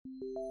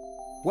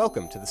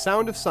Welcome to the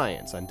Sound of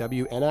Science on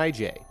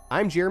WNIJ.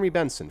 I'm Jeremy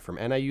Benson from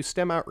NIU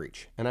STEM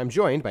Outreach, and I'm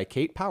joined by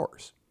Kate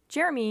Powers.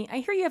 Jeremy, I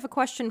hear you have a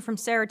question from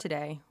Sarah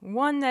today,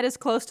 one that is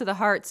close to the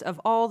hearts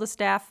of all the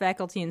staff,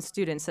 faculty, and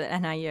students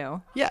at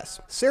NIU. Yes,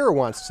 Sarah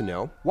wants to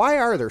know, why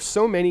are there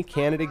so many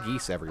Canada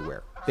geese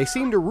everywhere? They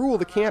seem to rule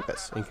the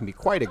campus and can be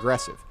quite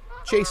aggressive,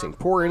 chasing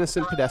poor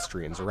innocent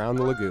pedestrians around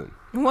the lagoon.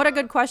 What a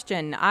good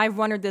question. I've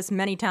wondered this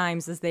many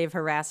times as they've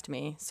harassed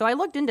me. So I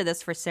looked into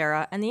this for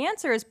Sarah, and the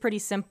answer is pretty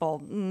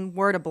simple.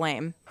 We're to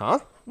blame. Huh?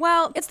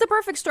 Well, it's the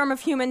perfect storm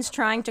of humans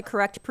trying to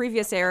correct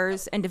previous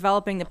errors and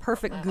developing the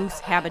perfect goose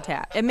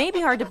habitat. It may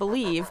be hard to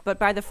believe, but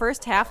by the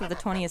first half of the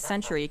 20th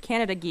century,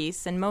 Canada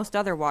geese and most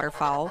other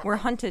waterfowl were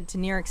hunted to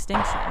near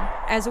extinction.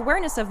 As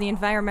awareness of the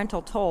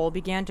environmental toll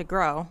began to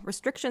grow,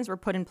 restrictions were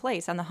put in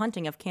place on the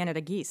hunting of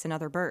Canada geese and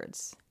other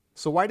birds.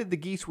 So why did the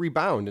geese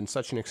rebound in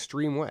such an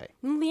extreme way?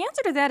 The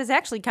answer to that is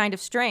actually kind of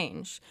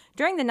strange.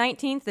 During the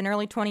 19th and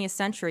early 20th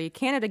century,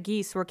 Canada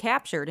geese were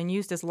captured and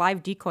used as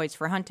live decoys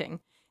for hunting.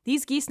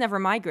 These geese never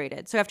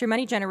migrated, so after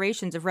many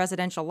generations of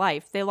residential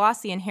life, they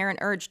lost the inherent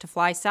urge to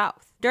fly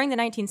south. During the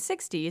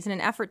 1960s, in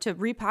an effort to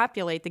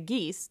repopulate the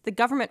geese, the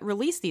government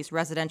released these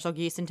residential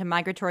geese into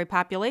migratory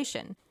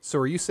population. So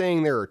are you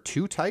saying there are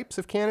two types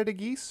of Canada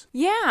geese?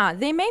 Yeah,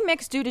 they may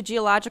mix due to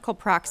geological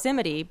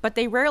proximity, but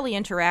they rarely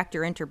interact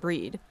or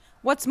interbreed.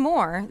 What's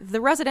more,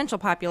 the residential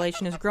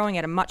population is growing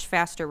at a much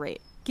faster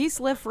rate. Geese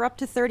live for up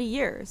to 30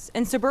 years,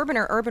 and suburban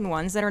or urban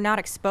ones that are not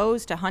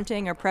exposed to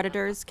hunting or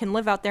predators can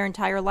live out their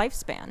entire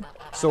lifespan.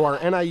 So our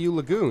NIU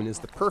lagoon is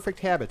the perfect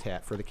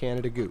habitat for the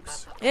Canada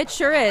goose. It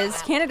sure is.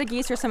 Canada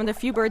geese are some of the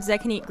few birds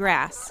that can eat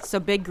grass,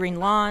 so big green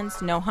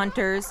lawns, no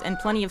hunters, and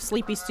plenty of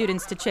sleepy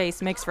students to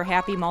chase makes for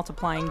happy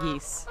multiplying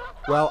geese.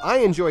 Well, I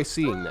enjoy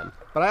seeing them,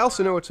 but I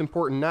also know it's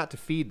important not to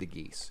feed the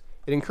geese.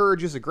 It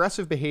encourages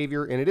aggressive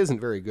behavior, and it isn't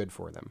very good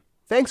for them.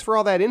 Thanks for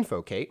all that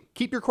info, Kate.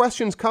 Keep your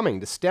questions coming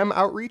to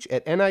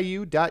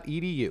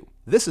stemoutreach@niu.edu.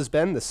 This has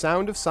been The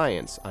Sound of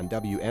Science on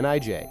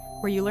WNIJ,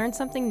 where you learn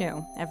something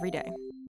new every day.